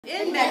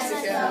In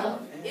Mexico,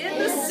 in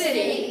the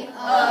city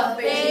of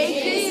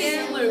Beijing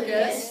San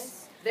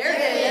Lucas,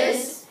 there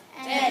is,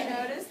 and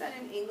notice that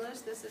in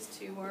English this is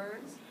two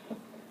words,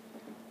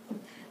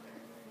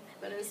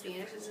 but in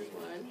Spanish this is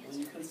one. Well,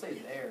 you could say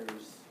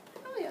theirs.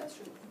 Oh yeah, that's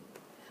true.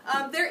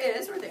 There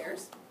is, or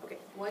theirs. Okay,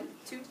 1,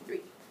 2,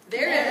 3.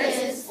 There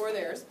is, or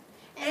theirs.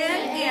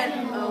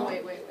 Oh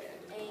wait.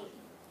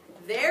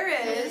 There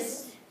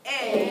is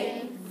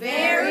a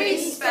very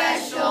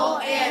special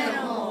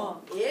animal.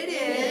 It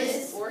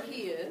is, or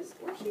he is,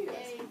 or she is.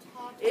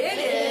 It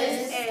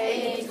is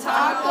a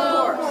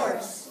taco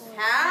horse.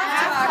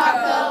 Half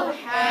taco,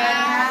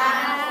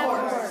 half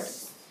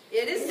horse.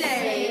 It is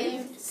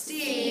named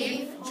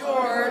Steve,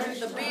 George,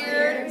 the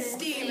Beard,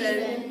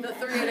 Stephen, the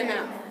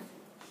 3½.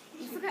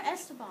 You forgot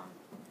Esteban.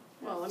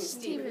 Well, I mean,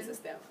 Stephen is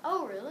Esteban.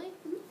 Oh, really?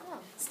 Oh.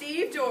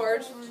 Steve,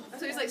 George.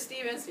 So he's like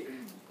Stephen, Steve.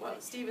 Well,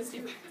 Stephen.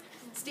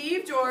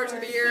 Steve, George,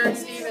 Beard,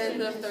 Stephen,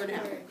 the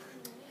 3½.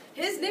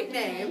 His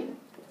nickname.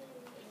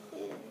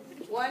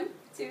 1,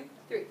 2,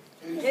 3.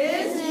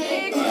 His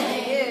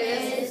nickname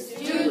is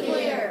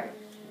Doodlier.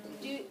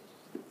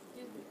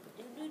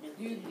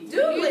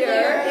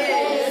 Doodlier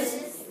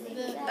is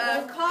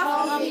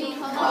coffee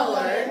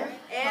colored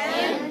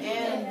and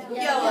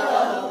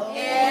yellow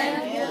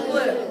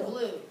and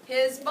blue.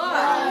 His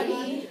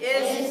body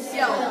is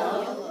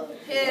yellow.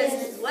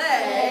 His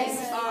legs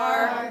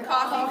are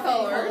coffee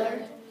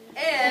colored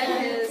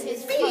and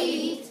his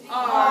feet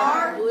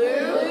are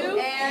blue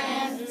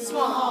and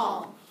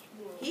small.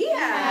 He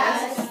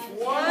has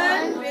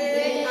one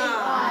big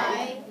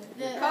eye,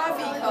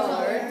 coffee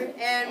colored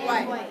and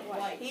white.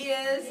 He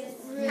is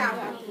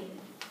happy.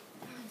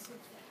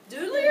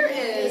 Doodlier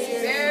is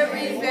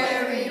very,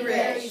 very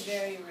rich.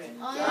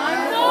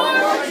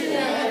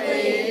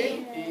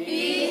 Unfortunately,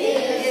 he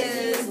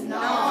is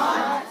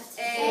not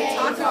a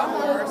taco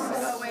horse.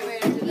 Oh,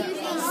 wait, I did that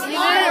wrong. You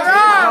did it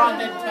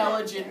wrong! An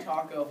intelligent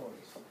taco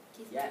horse.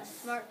 Yes.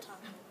 Smart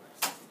taco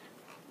horse.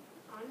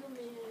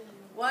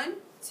 1,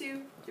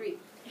 2, 3.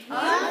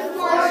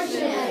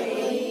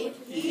 Unfortunately,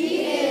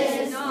 he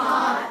is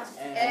not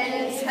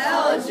an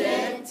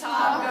intelligent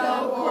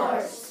taco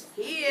horse.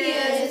 He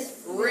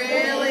is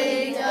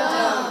really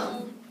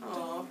dumb.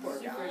 Oh, poor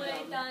guy.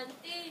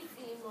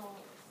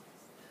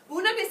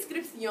 Una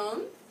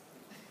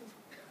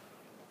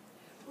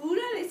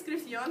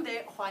descripción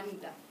de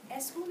Juanita.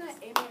 ¿Es una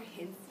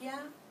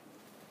emergencia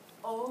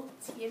o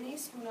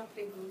tienes una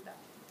pregunta?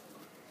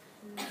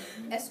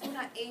 ¿Es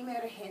una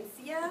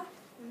emergencia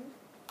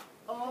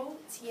o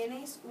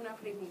tienes una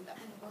pregunta?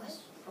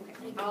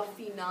 Okay. Al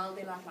final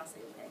de la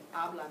clase, okay.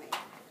 Háblame.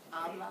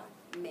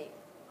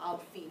 Al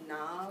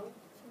final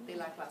de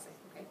la clase,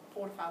 okay.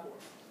 Por favor.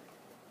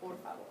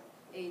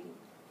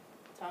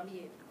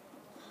 También.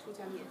 Tú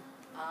también.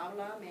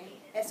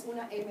 Háblame. ¿Es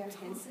una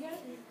emergencia?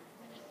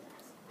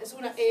 ¿Es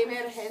una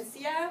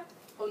emergencia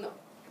o no?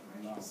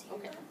 No.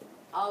 Okay.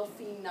 Al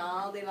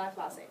final de la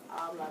clase,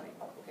 háblame.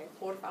 Okay.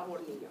 Por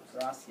favor, niños.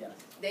 Gracias.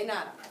 De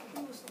nada.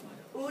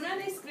 Una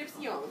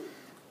descripción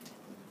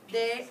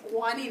de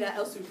Juanita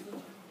el Sushi.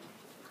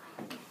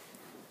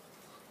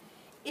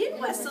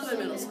 En West Silver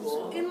Middle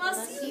School, en la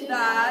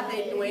ciudad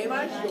de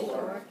Nueva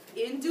York,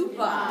 en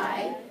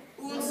Dubai,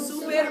 un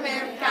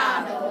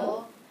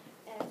supermercado.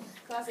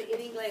 Clase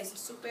en inglés,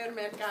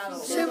 supermercado.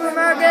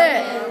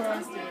 Supermarket.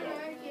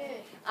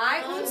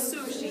 Hay un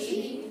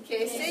sushi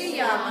que se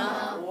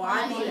llama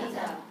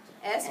Juanita.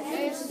 Es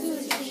un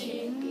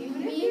sushi.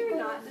 Even if you're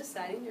not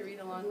deciding to read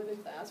along with in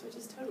class, which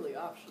is totally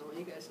optional,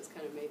 you guys just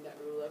kind of made that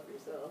rule up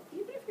yourself.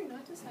 Even if you're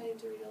not deciding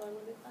to read along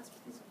with in class,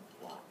 please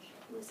watch,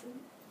 listen,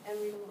 and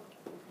read along.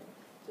 Okay?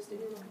 Just in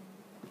your mind.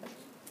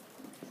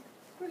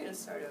 We're going to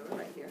start over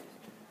right here.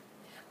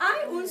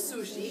 Hay un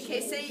sushi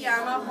que se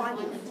llama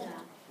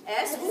Juanita.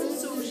 Es un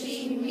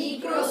sushi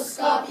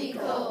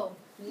microscópico.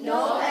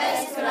 No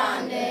es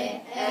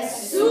grande,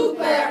 es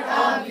súper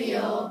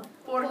obvio,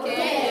 porque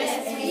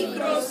es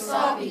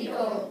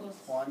microscópico.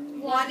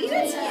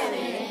 Juanita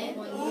tiene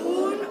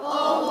un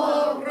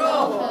ojo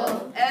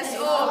rojo, es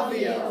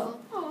obvio.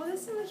 Oh,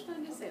 that's so much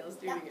fun to say. Let's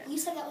do it again.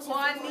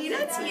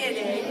 Juanita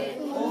tiene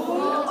un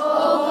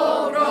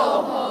ojo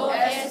rojo,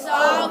 es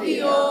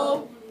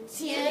obvio.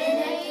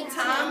 Tiene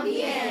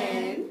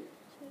también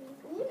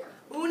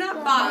una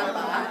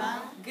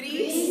barba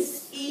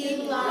gris y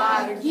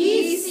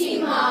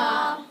larguísima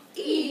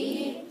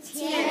y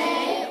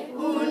tiene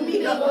un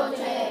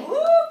bigote.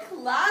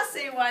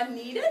 Clase,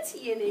 Juanita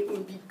tiene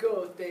un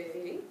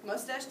bigote.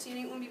 ¿Mustache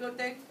tiene un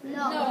bigote?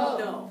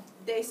 No,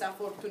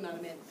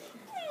 desafortunadamente.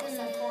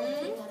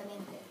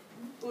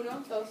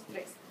 1, 2,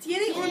 3.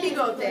 Tiene un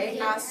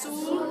bigote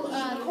azul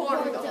y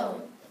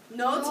corto.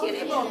 No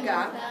tiene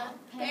boca,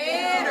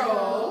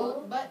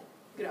 pero...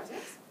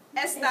 Gracias.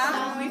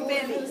 Está muy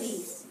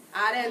feliz.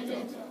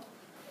 Adentro.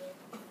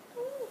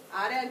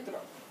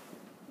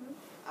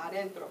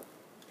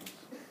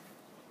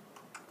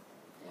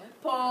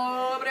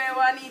 Pobre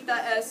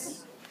Juanita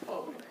es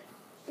pobre.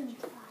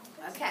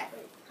 Okay.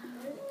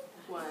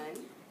 1,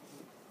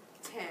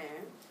 2,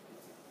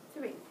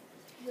 3.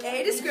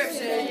 A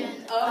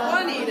description of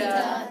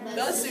Juanita,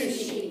 the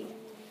sushi.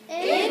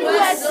 In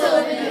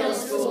Westfield Middle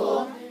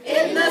School,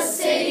 in the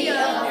city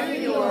of New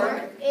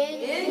York,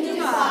 in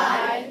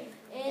Dubai,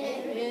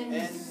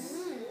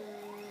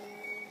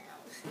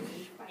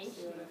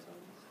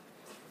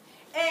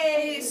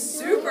 a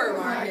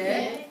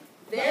supermarket,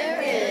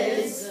 there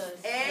is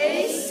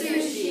a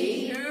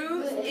sushi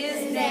who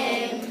is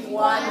named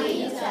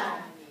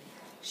Juanita.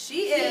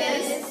 She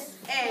is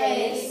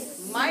a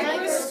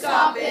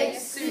microscopic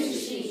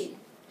sushi.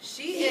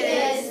 She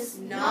is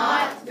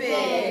not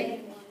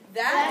big.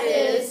 That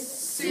is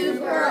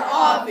super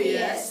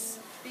obvious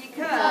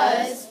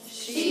because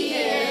she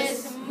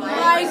is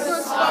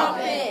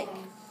microscopic.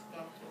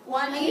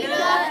 Juanita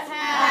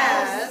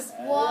has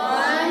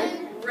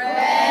one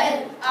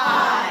red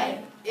eye.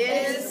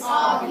 It is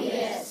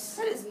obvious.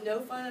 That is no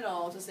fun at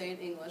all to say in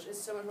English.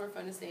 It's so much more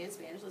fun to say in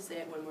Spanish. Let's say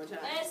it one more time.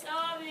 Es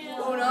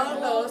obvio. Uno,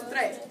 dos,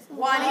 tres.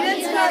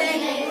 Juanita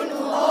tiene un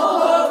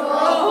ojo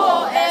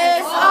rojo.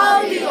 Es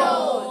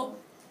obvio.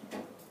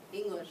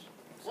 English.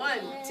 1,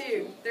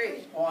 2,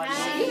 3.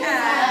 She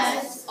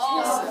has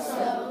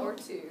also, or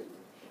two,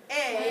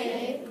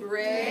 a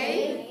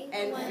gray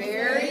and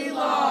very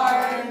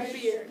large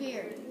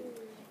beard.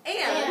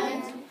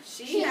 And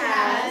she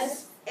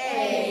has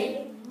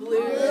a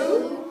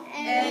blue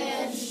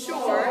and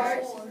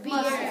short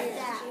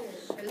mustache.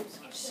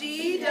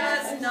 She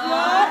does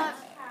not,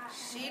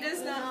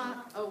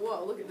 oh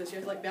whoa, look at this, you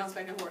have to like bounce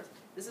back and forth.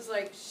 This is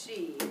like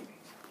she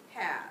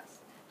has,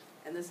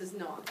 and this is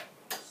not.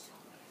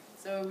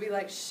 So it would be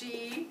like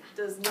she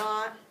does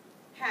not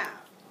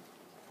have,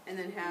 and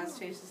then has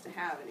changes to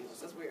have in English.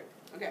 That's weird.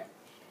 Okay.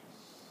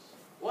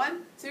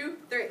 1, 2,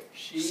 3.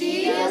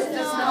 She does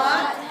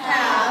not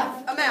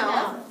have a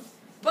mouth,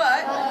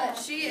 but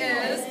she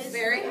is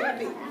very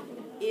happy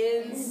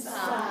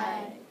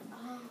inside.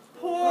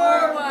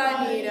 Poor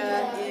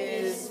Juanita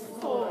is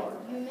poor.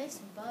 You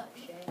missed butt,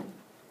 Shane.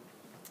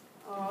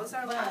 Oh, this is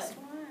our last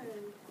one.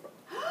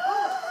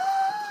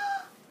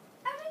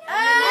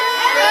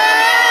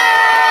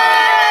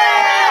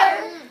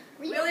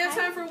 We only have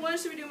time for one.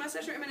 Should we do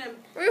mustache or Eminem?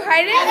 Were you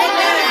hiding?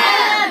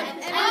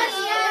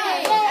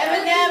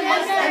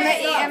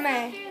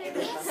 M-A-E-M-A.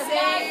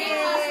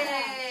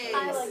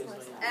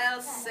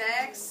 El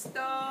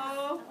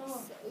sexto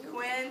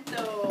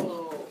cuento.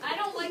 I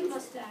don't like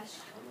mustache.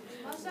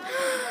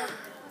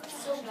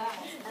 So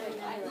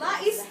bad. La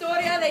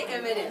historia de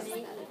Eminem.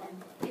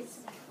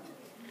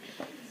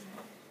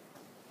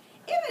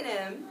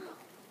 Eminem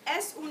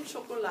es un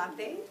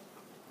chocolate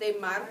de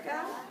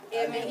marca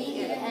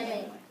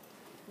M&M.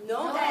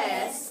 No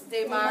es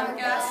de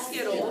marca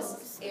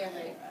Skittles.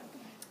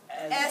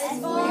 Es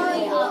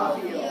muy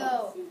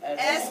obvio.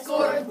 Es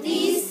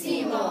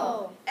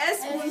gordísimo. Es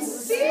un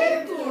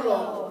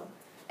círculo.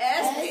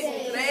 Es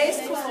de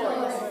 3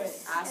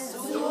 colores.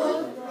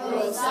 Azul,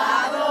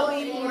 rosado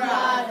y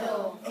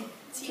morado.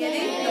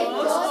 Tiene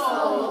 2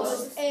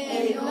 ojos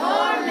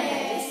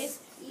enormes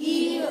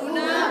y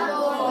una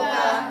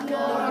boca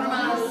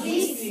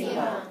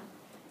normalísima.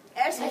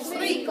 Es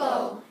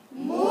rico,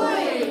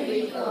 muy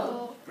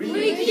rico,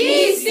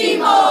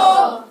 riquísimo.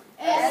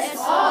 Es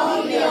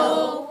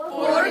obvio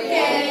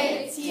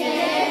porque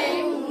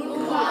tiene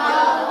un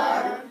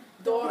collar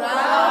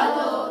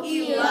dorado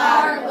y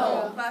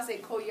largo. Va a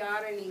ser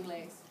collar en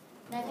inglés.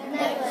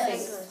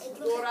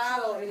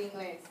 Dorado en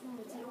inglés.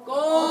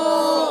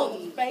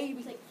 Gold.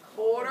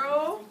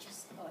 Oro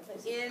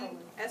en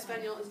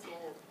español es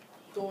gold.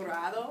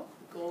 Dorado,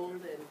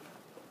 golden.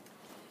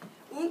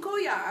 Un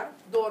collar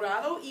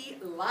dorado y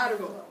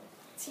largo.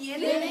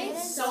 Tiene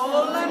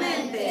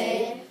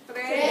solamente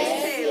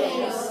 3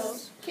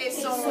 pelos que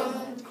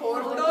son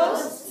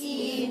cortos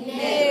y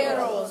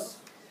negros.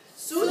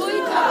 Su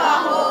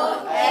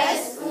trabajo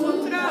es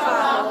un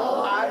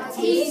trabajo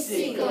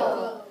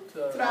artístico.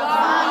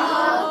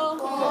 Trabaja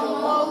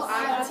como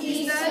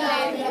artista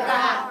de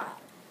rap.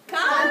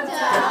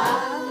 Canta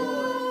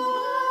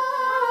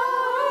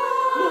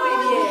muy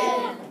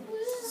bien.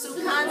 Su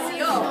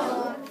canción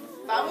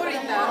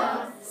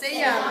favorita se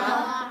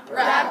llama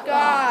Rap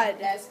God.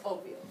 That's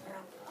obvious.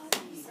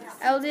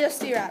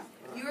 LDSD rap.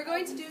 You are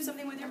going to do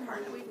something with your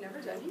partner we've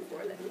never done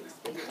before. Let me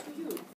explain it to you.